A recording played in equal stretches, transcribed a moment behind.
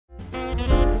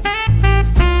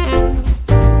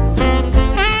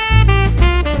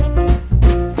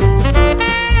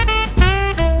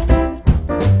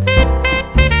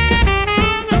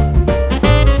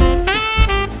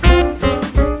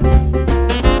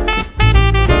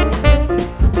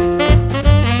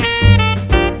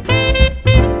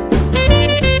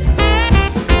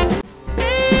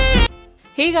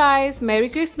guys, Merry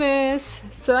Christmas.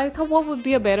 So I thought what would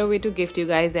be a better way to gift you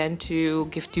guys than to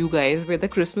gift you guys with a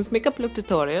Christmas makeup look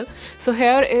tutorial. So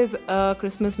here is a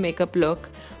Christmas makeup look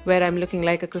where I'm looking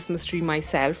like a Christmas tree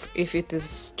myself. If it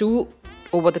is too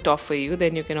over the top for you,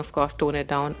 then you can of course tone it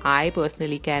down. I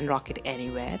personally can rock it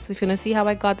anywhere. So if you want to see how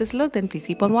I got this look, then please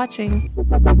keep on watching.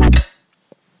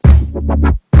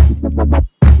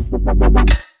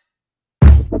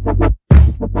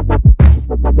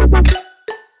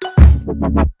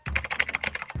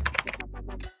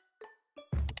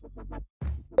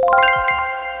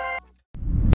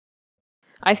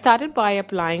 I started by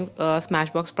applying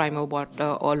Smashbox primer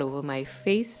water all over my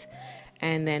face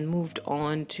and then moved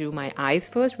on to my eyes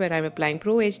first, where I'm applying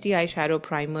Pro HD eyeshadow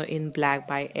primer in black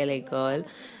by LA Girl.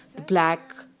 The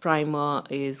black primer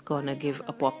is gonna give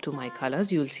a pop to my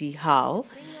colors. You'll see how.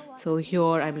 So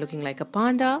here I'm looking like a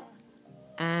panda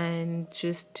and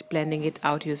just blending it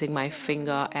out using my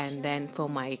finger. And then for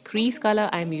my crease color,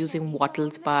 I'm using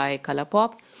Wattles by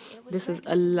Colourpop. This is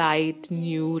a light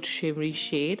nude shimmery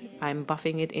shade. I'm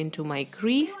buffing it into my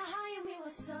crease.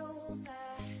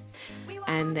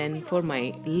 And then for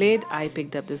my lid, I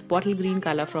picked up this bottle green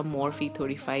color from Morphe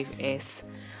 35S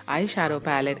eyeshadow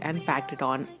palette and packed it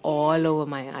on all over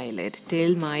my eyelid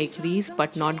till my crease,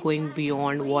 but not going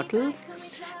beyond Wattles.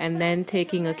 And then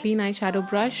taking a clean eyeshadow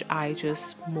brush, I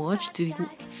just merged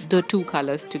the two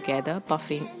colors together,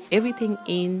 buffing everything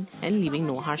in and leaving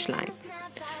no harsh lines.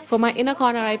 For my inner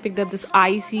corner, I picked up this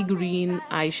icy green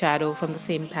eyeshadow from the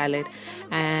same palette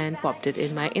and popped it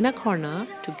in my inner corner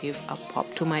to give a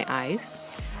pop to my eyes.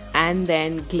 And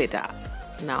then glitter.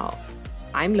 Now,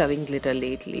 I'm loving glitter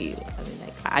lately.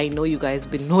 I know you guys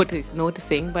been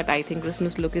noticing, but I think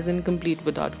Christmas look is incomplete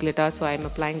without glitter. So I'm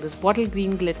applying this bottle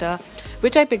green glitter,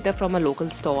 which I picked up from a local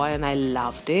store and I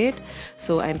loved it.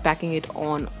 So I'm packing it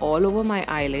on all over my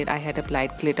eyelid. I had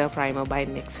applied glitter primer by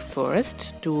NYX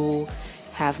first to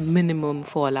have minimum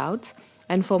fallouts.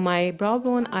 And for my brow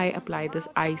bone, I applied this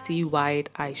icy white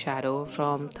eyeshadow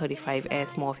from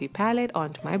 35S Morphe palette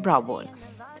onto my brow bone,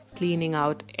 cleaning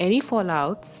out any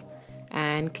fallouts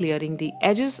and clearing the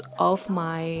edges of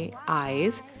my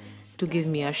eyes to give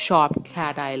me a sharp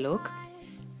cat eye look.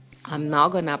 I'm now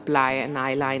gonna apply an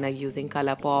eyeliner using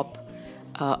Colourpop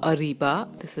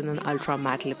ARRIBA. This is an ultra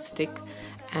matte lipstick,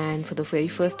 and for the very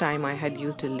first time I had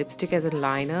used a lipstick as a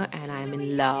liner and I'm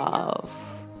in love.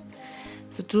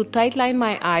 So to tightline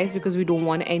my eyes, because we don't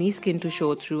want any skin to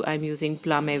show through, I'm using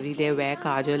Plum Everyday Wear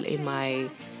Kajal in my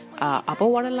upper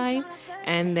waterline.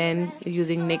 And then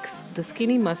using NYX The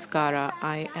Skinny Mascara,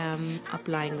 I am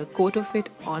applying a coat of it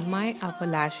on my upper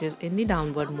lashes in the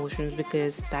downward motions,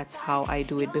 because that's how I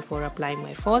do it before applying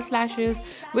my false lashes,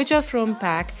 which are from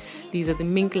PAC. These are the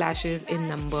Mink lashes in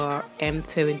number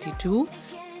M72.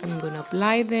 I'm going to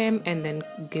apply them and then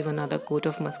give another coat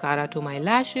of mascara to my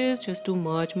lashes just to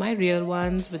merge my real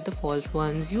ones with the false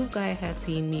ones. You guys have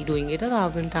seen me doing it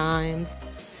 1,000 times.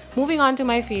 Moving on to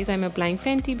my face, I'm applying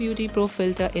Fenty Beauty Pro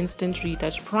Filt'r Instant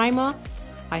Retouch Primer.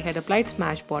 I had applied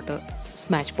smash water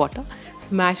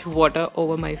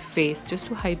over my face just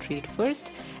to hydrate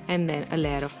first, and then a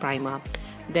layer of primer.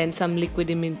 Then some liquid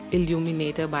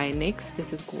illuminator by NYX.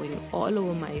 This is going all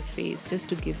over my face just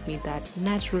to give me that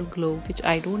natural glow which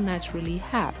I don't naturally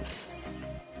have.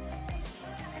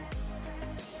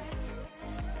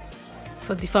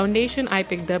 For the foundation, I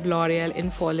picked up L'Oreal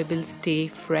Infallible Stay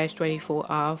Fresh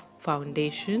 24-hour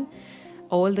foundation.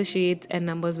 All the shades and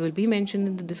numbers will be mentioned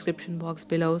in the description box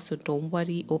below, so don't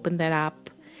worry, open that up.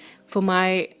 For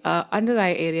my under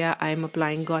eye area, I'm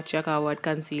applying Gotcha Covered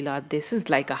Concealer. This is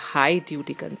like a high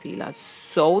duty concealer,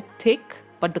 so thick,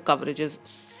 but the coverage is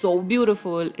so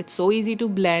beautiful. It's so easy to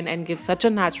blend and give such a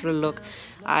natural look.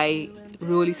 I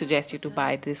really suggest you to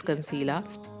buy this concealer.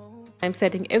 I'm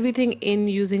setting everything in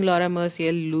using Laura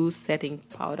Mercier loose setting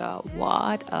powder.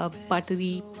 What a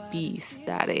buttery piece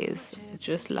that is.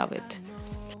 Just love it.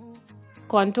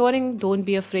 Contouring, don't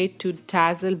be afraid to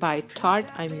Dazzle by Tarte.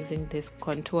 I'm using this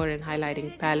contour and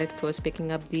highlighting palette, first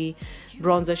picking up the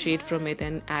bronzer shade from it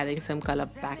and adding some color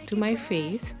back to my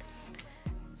face.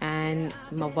 And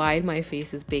while my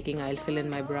face is baking, I'll fill in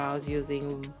my brows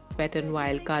using Wet n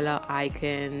Wild Color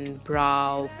Icon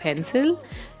Brow Pencil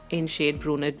in shade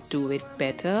Brunette Do It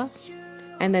Better.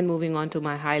 And then moving on to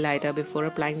my highlighter before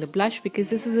applying the blush, because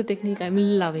this is a technique I'm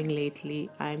loving lately.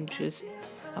 I'm just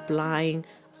applying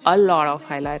a lot of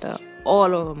highlighter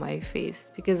all over my face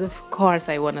because of course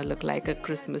I want to look like a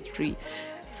Christmas tree.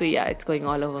 So yeah, it's going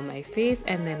all over my face.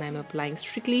 And then I'm applying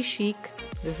Strictly Chic.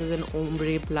 This is an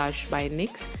ombre blush by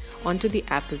NYX onto the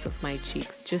apples of my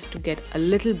cheeks just to get a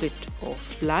little bit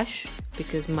of blush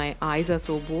because my eyes are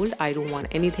so bold. I don't want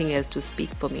anything else to speak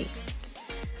for me.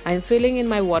 I'm filling in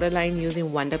my waterline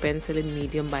using Wonder Pencil in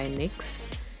medium by NYX.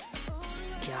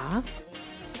 Yeah,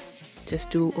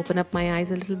 just to open up my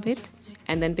eyes a little bit.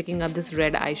 And then picking up this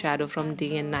red eyeshadow from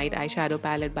Day and Night eyeshadow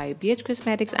palette by BH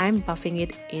Cosmetics, I'm buffing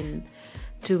it in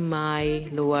to my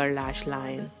lower lash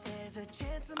line.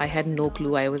 I had no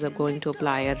clue I was going to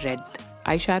apply a red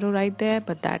eyeshadow right there,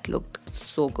 but that looked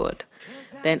so good.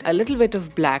 Then a little bit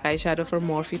of black eyeshadow from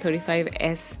Morphe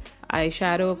 35S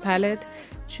eyeshadow palette,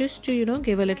 just to, you know,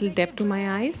 give a little depth to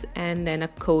my eyes, and then a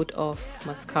coat of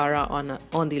mascara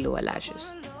on the lower lashes.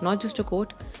 Not just a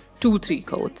coat, 2-3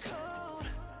 coats.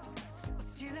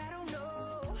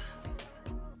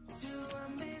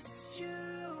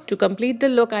 To complete the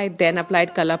look, I then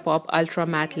applied Colourpop Ultra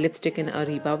Matte Lipstick in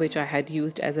ARRIBA, which I had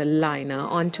used as a liner,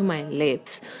 onto my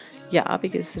lips. Yeah,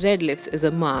 because red lips is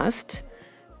a must.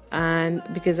 And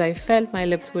because I felt my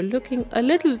lips were looking a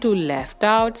little too left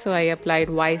out, so I applied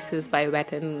Vices by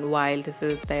Wet n Wild. This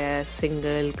is their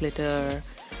single glitter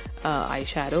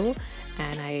eyeshadow,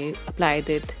 and I applied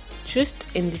it just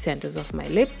in the centers of my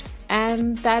lips.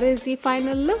 And that is the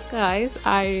final look, guys.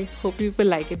 I hope you will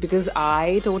like it because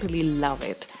I totally love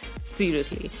it.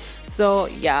 Seriously. So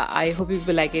yeah, I hope you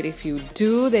will like it. If you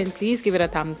do, then please give it a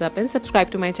thumbs up and subscribe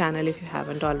to my channel if you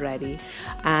haven't already.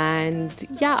 And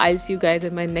yeah, I'll see you guys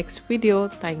in my next video.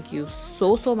 Thank you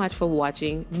so much for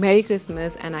watching. Merry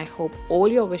Christmas, and I hope all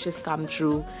your wishes come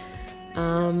true.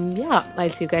 Yeah, I'll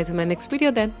see you guys in my next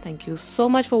video then. Thank you so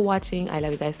much for watching. I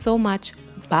love you guys so much.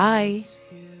 Bye.